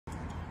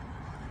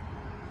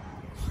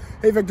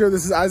Hey Victor,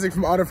 this is Isaac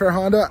from Auto Fair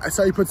Honda. I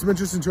saw you put some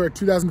interest into our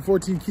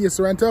 2014 Kia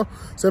Sorento,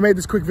 so I made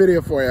this quick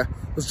video for you.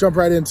 Let's jump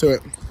right into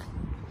it.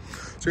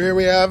 So here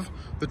we have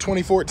the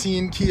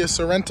 2014 Kia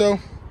Sorento.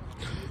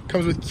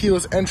 Comes with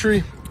keyless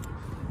entry,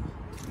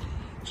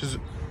 which is a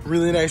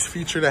really nice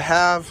feature to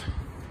have.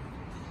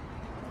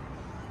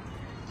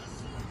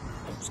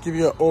 Just give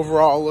you an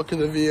overall look of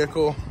the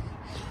vehicle,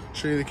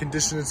 show you the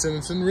condition it's in.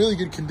 It's in really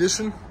good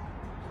condition.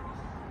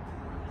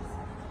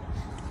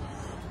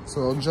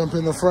 So I'll jump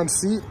in the front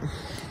seat,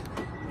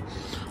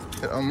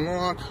 hit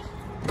unlock.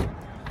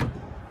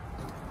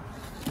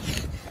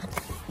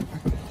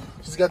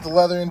 She's got the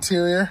leather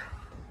interior,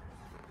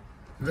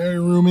 very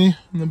roomy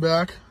in the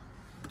back.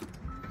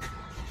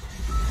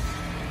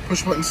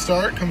 Push button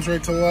start, comes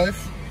right to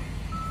life.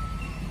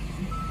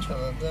 Turn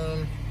that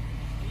down.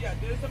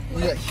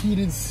 We got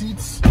heated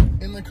seats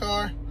in the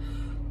car.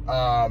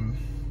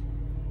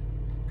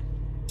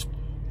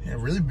 Yeah,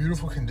 really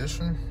beautiful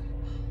condition.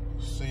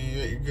 So you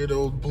got your good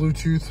old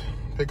Bluetooth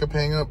pickup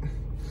hang up,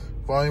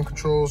 volume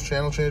controls,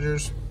 channel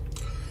changers.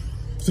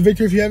 So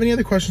Victor, if you have any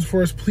other questions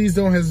for us, please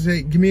don't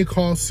hesitate. Give me a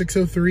call,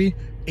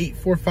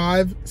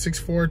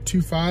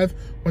 603-845-6425.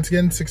 Once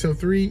again,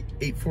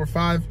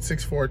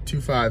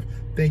 603-845-6425.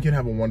 Thank you and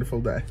have a wonderful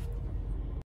day.